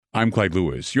I'm Clyde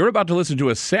Lewis. You're about to listen to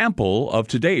a sample of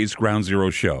today's Ground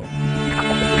Zero show.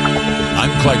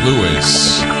 I'm Clyde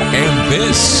Lewis, and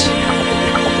this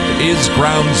is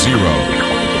Ground Zero.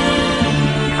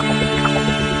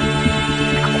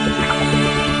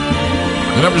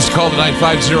 The number is called tonight,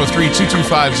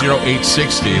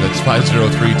 503-225-0860. That's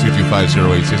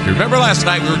 503-225-0860. Remember last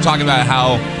night we were talking about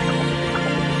how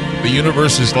the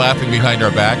universe is laughing behind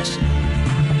our backs?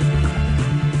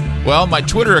 Well, my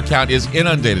Twitter account is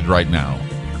inundated right now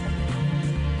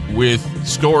with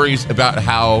stories about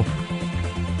how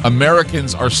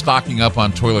Americans are stocking up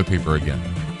on toilet paper again.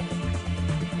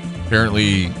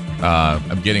 Apparently,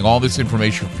 I'm getting all this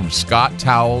information from Scott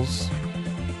Towels.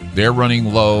 They're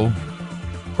running low.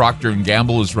 Procter &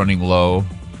 Gamble is running low.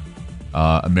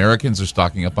 Americans are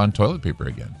stocking up on toilet paper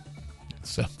again.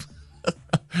 So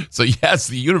yes,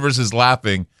 the universe is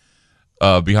laughing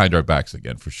behind our backs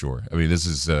again, for sure. I mean, this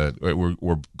is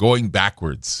we're going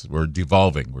backwards. We're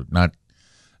devolving. We're not.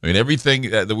 I mean,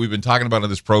 everything that we've been talking about on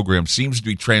this program seems to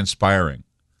be transpiring,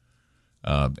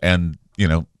 and you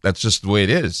know that's just the way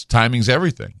it is. Timing's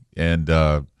everything, and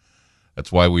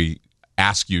that's why we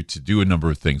ask you to do a number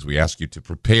of things. We ask you to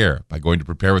prepare by going to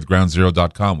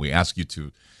preparewithgroundzero.com. We ask you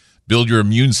to build your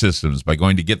immune systems by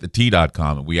going to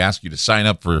getthetea.com. And we ask you to sign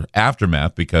up for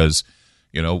Aftermath because,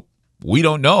 you know, we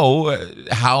don't know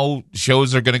how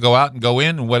shows are going to go out and go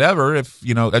in and whatever. If,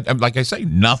 you know, like I say,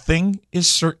 nothing is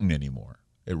certain anymore.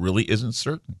 It really isn't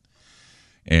certain.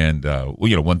 And, well,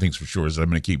 you know, one thing's for sure is that I'm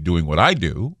going to keep doing what I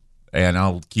do, and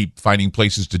I'll keep finding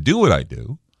places to do what I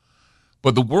do.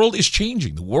 But the world is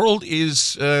changing. The world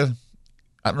is, I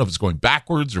don't know if it's going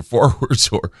backwards or forwards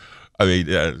or, I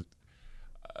mean,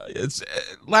 it's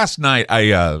last night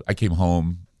I came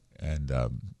home and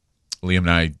Liam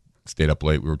and I stayed up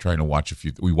late. We were trying to watch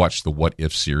we watched the What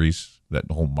If series, that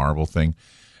whole Marvel thing.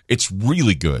 It's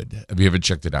really good. If you haven't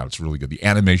checked it out, it's really good. The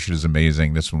animation is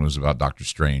amazing. This one was about Doctor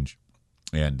Strange.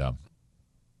 And it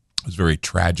was a very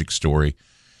tragic story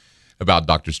about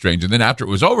Doctor Strange. And then after it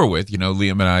was over with, you know,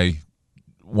 Liam and I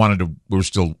we were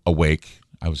still awake.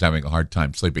 I was having a hard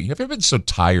time sleeping. Have you ever been so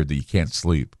tired that you can't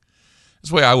sleep?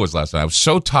 That's the way I was last night. I was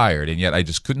so tired, and yet I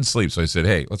just couldn't sleep. So I said,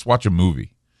 hey, let's watch a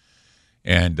movie.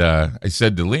 And I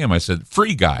said to Liam, I said,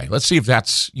 Free Guy. Let's see if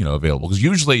that's, you know, available. Because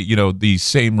usually, you know, these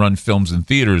same run films in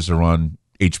theaters are on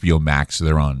HBO Max. So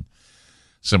they're on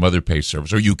some other pay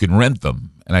service, or you can rent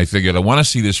them. And I figured I want to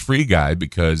see this Free Guy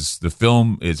because the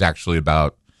film is actually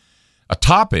about a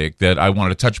topic that I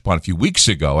wanted to touch upon a few weeks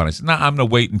ago. And I said, I'm going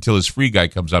to wait until this Free Guy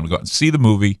comes out and go out and see the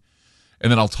movie, and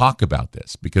then I'll talk about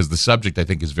this because the subject, I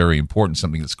think, is very important,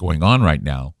 something that's going on right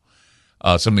now,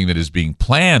 something that is being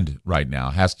planned right now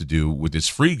has to do with this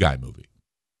Free Guy movie.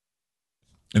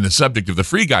 And the subject of the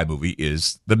Free Guy movie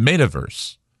is the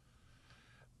metaverse.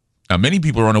 Now, many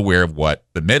people are unaware of what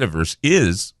the metaverse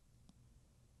is,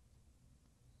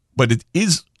 but it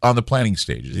is on the planning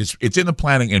stages. It's in the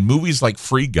planning, and movies like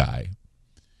Free Guy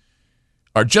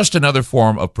are just another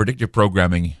form of predictive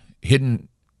programming hidden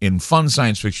in fun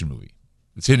science fiction movie.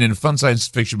 It's hidden in a fun science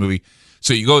fiction movie.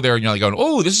 So you go there and you're like going,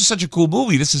 oh, this is such a cool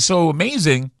movie. This is so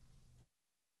amazing.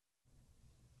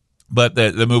 But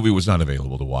the movie was not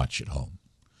available to watch at home.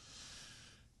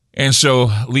 And so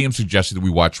Liam suggested that we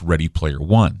watch Ready Player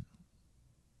One.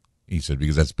 He said,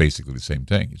 because that's basically the same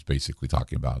thing. He's basically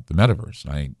talking about the metaverse.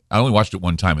 I only watched it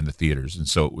one time in the theaters. And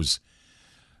so it was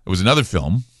another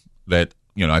film that,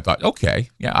 you know, I thought, okay,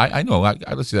 yeah, I know.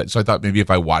 Let's see that. So I thought maybe if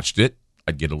I watched it,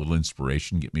 I'd get a little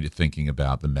inspiration, get me to thinking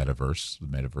about the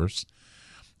metaverse.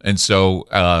 And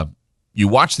so you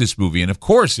watch this movie, and of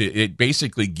course, it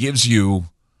basically gives you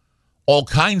all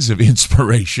kinds of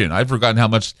inspiration. I've forgotten how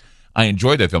much I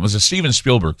enjoyed that film. It was a Steven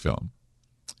Spielberg film.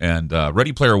 And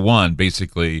Ready Player One,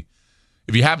 basically,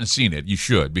 if you haven't seen it, you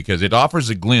should, because it offers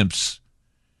a glimpse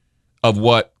of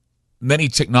what many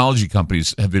technology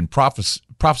companies have been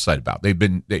prophesied about.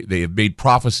 They have made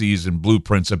prophecies and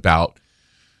blueprints about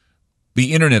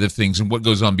the Internet of Things and what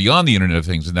goes on beyond the Internet of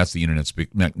Things, and that's the Internet's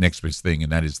next big thing, and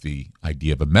that is the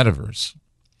idea of a metaverse.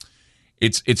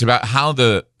 It's about how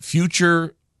the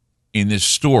future in this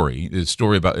story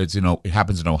about it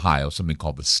happens in Ohio, something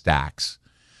called the Stacks,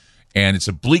 and it's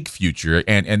a bleak future,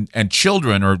 and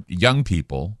children or young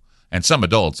people and some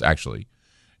adults actually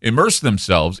immerse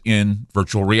themselves in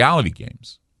virtual reality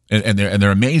games. And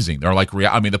they're amazing. They're like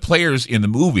the players in the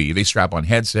movie, they strap on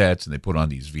headsets and they put on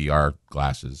these VR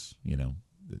glasses. You know,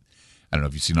 I don't know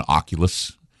if you've seen an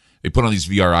Oculus. They put on these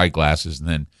VR eyeglasses and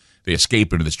then they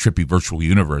escape into this trippy virtual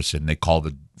universe, and they call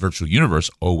the virtual universe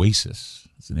Oasis.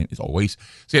 The name is Oasis.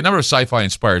 See, a number of sci-fi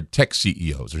inspired tech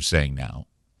CEOs are saying now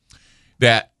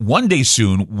that one day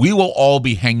soon we will all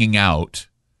be hanging out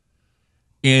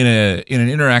in an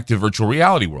interactive virtual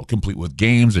reality world, complete with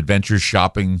games, adventures,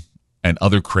 shopping, and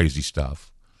other crazy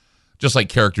stuff, just like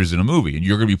characters in a movie. And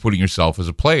you're going to be putting yourself as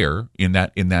a player in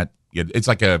that. It's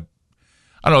like I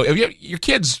don't know. Your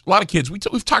kids, a lot of kids.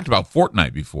 We've talked about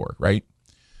Fortnite before, right?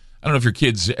 I don't know if your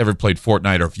kids ever played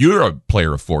Fortnite or if you're a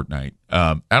player of Fortnite.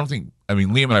 I don't think. I mean,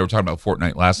 Liam and I were talking about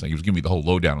Fortnite last night. He was giving me the whole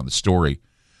lowdown on the story.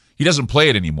 He doesn't play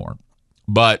it anymore,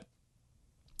 but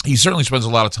he certainly spends a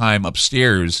lot of time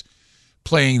upstairs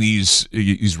playing these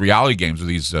reality games or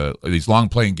these long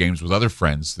playing games with other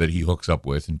friends that he hooks up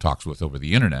with and talks with over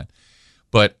the internet.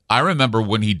 But I remember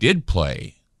when he did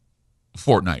play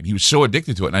Fortnite, he was so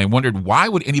addicted to it, and I wondered, why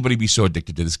would anybody be so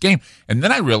addicted to this game? And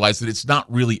then I realized that it's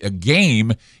not really a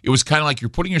game. It was kind of like you're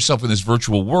putting yourself in this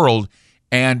virtual world,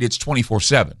 and it's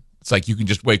 24/7. It's like you can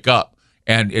just wake up,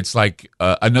 and it's like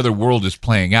another world is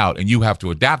playing out, and you have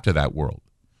to adapt to that world.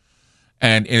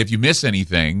 And if you miss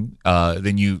anything,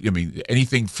 then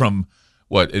anything from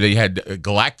what they had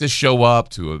Galactus show up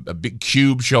to a big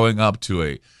cube showing up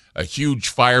to a huge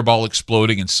fireball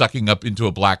exploding and sucking up into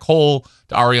a black hole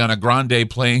to Ariana Grande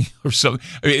playing or something.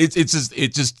 I mean, it's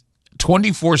just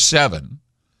 24/7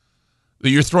 that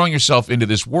you're throwing yourself into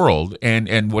this world,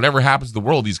 and whatever happens to the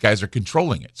world, these guys are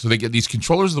controlling it. So they get these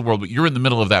controllers of the world, but you're in the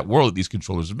middle of that world that these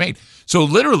controllers have made. So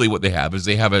literally what they have is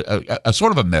they have a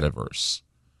sort of a metaverse,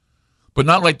 but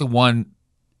not like the one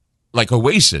like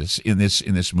Oasis in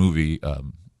this movie,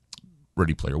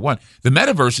 Ready Player One. The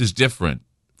metaverse is different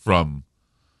from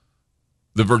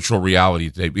the virtual reality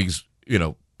today because,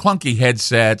 clunky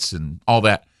headsets and all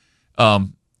that.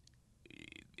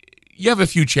 You have a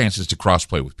few chances to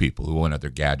cross-play with people who own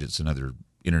other gadgets and other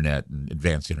internet and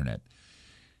advanced internet.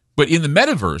 But in the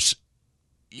metaverse,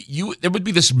 there would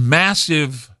be this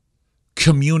massive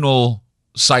communal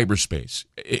cyberspace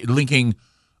linking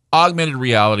augmented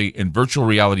reality and virtual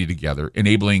reality together,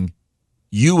 enabling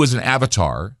you as an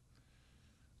avatar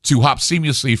to hop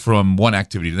seamlessly from one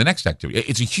activity to the next activity.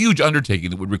 It's a huge undertaking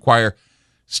that would require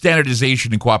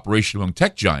standardization and cooperation among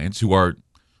tech giants who are,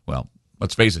 well,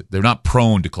 let's face it, they're not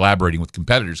prone to collaborating with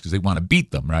competitors because they want to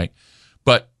beat them, right?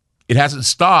 But it hasn't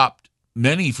stopped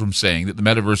many from saying that the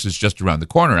metaverse is just around the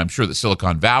corner. I'm sure that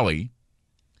Silicon Valley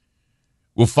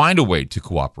will find a way to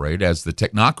cooperate, as the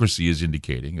technocracy is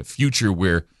indicating, a future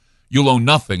where you'll own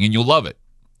nothing and you'll love it.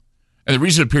 And the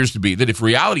reason appears to be that if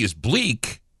reality is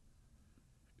bleak,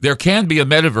 there can be a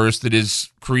metaverse that is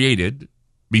created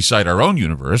beside our own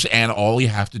universe, and all you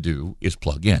have to do is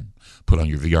plug in, put on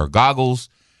your VR goggles,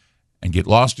 and get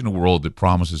lost in a world that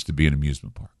promises to be an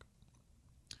amusement park.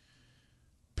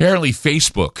 Apparently,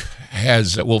 Facebook's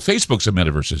a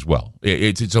metaverse as well.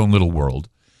 It's its own little world,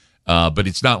 but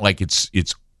it's not like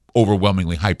it's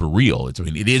overwhelmingly hyper real.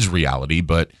 It is reality,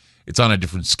 but it's on a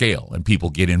different scale, and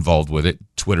people get involved with it.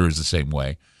 Twitter is the same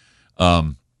way.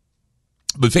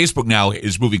 But Facebook now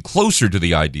is moving closer to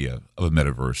the idea of a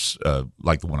metaverse,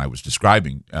 like the one I was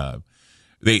describing.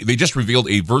 They just revealed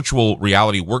a virtual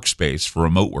reality workspace for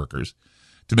remote workers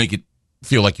to make it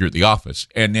feel like you're at the office.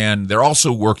 And then they're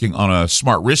also working on a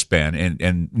smart wristband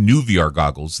and new VR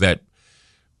goggles that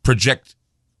project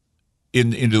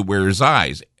into the wearer's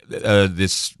eyes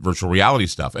this virtual reality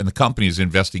stuff. And the company is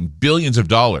investing billions of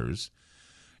dollars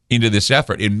into this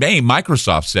effort. In May,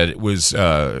 Microsoft said it was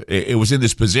in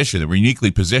this position, they were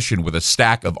uniquely positioned with a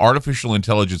stack of artificial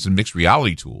intelligence and mixed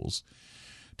reality tools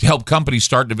to help companies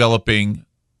start developing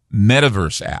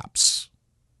metaverse apps.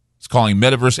 It's calling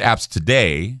metaverse apps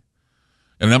today.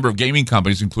 And a number of gaming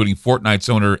companies, including Fortnite's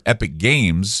owner Epic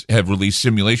Games, have released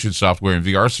simulation software and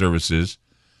VR services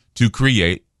to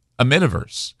create a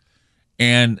metaverse.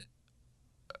 And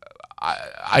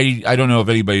I don't know if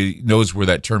anybody knows where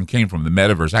that term came from, the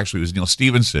metaverse. Actually, it was Neil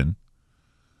Stephenson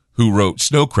who wrote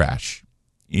Snow Crash.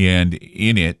 And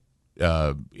in it,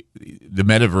 the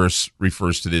metaverse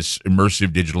refers to this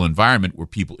immersive digital environment where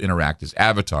people interact as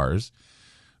avatars.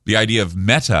 The idea of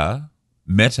meta,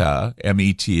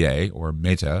 M-E-T-A, or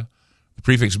meta, the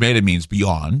prefix meta means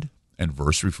beyond, and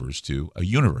verse refers to a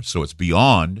universe. So it's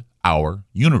beyond our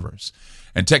universe.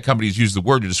 And tech companies use the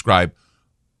word to describe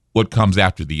what comes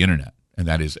after the internet, and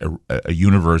that is a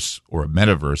universe or a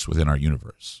metaverse within our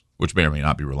universe, which may or may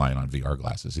not be relying on VR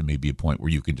glasses. It may be a point where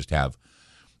you can just have,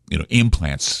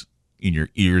 implants in your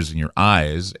ears and your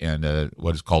eyes, and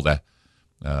what is called a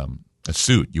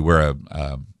suit. You wear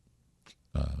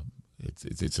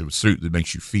it's a suit that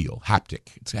makes you feel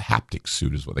haptic. It's a haptic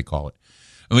suit, is what they call it.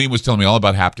 And Liam was telling me all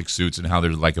about haptic suits and how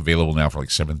they're available now for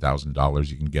 $7,000.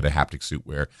 You can get a haptic suit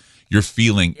where you're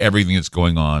feeling everything that's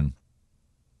going on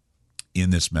in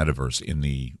this metaverse, in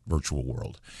the virtual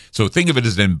world. So think of it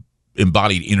as an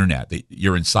embodied internet that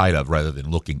you're inside of rather than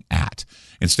looking at. that.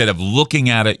 Instead of looking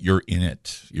at it, you're in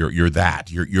it. You're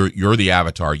that. You're the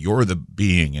avatar. You're the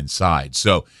being inside.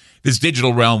 So this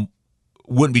digital realm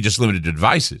wouldn't be just limited to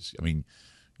devices. I mean,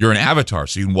 you're an avatar,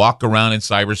 so you can walk around in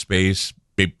cyberspace,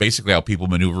 basically how people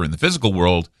maneuver in the physical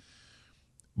world,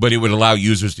 but it would allow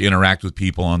users to interact with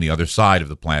people on the other side of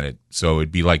the planet. So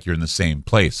it'd be like you're in the same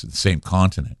place, the same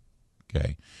continent.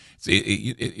 Okay.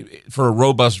 For a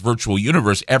robust virtual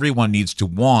universe, everyone needs to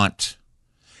want,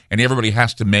 and everybody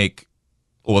has to make,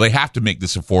 they have to make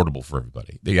this affordable for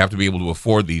everybody. They have to be able to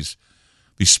afford these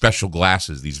special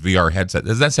glasses, these VR headsets.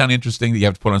 Does that sound interesting that you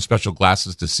have to put on special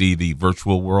glasses to see the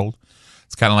virtual world?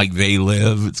 It's kind of like They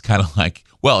Live. It's kind of like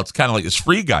this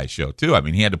Free Guy show too. I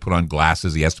mean, he had to put on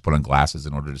glasses. He has to put on glasses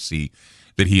in order to see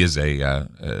that he is he's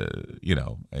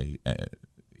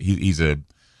a,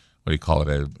 what do you call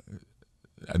it?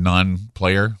 A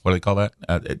non-player. What do they call that?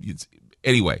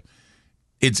 Anyway,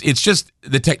 it's just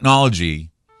the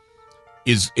technology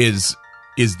is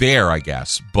there, I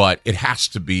guess, but it has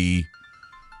to be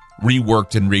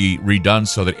reworked and redone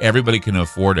so that everybody can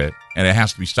afford it, and it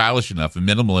has to be stylish enough and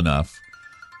minimal enough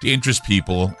to interest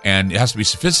people, and it has to be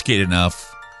sophisticated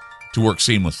enough to work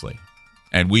seamlessly.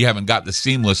 And we haven't got the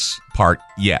seamless part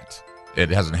yet. It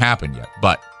hasn't happened yet,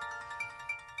 but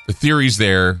the theory's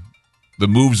there, the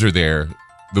moves are there,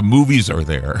 the movies are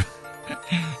there,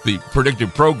 the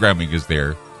predictive programming is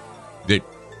there, that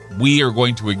we are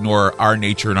going to ignore our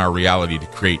nature and our reality to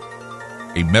create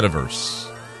a metaverse,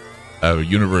 a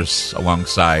universe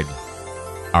alongside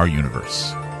our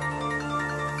universe.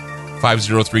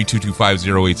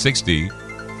 503-225-0860.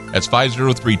 That's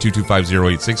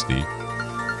 503-225-0860.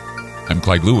 I'm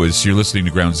Clyde Lewis. You're listening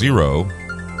to Ground Zero,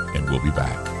 and we'll be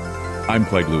back. I'm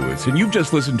Clyde Lewis, and you've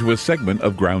just listened to a segment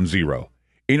of Ground Zero.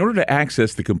 In order to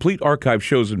access the complete archive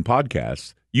shows and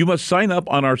podcasts, you must sign up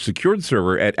on our secured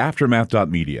server at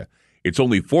aftermath.media. It's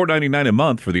only $4.99 a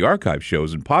month for the archive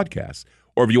shows and podcasts.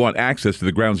 Or if you want access to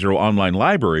the Ground Zero online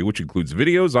library, which includes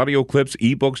videos, audio clips,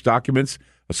 ebooks, documents,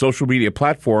 a social media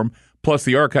platform, plus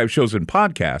the archive shows and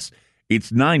podcasts,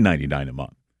 it's $9.99 a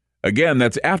month. Again,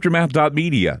 that's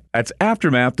aftermath.media. That's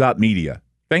aftermath.media.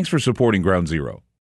 Thanks for supporting Ground Zero.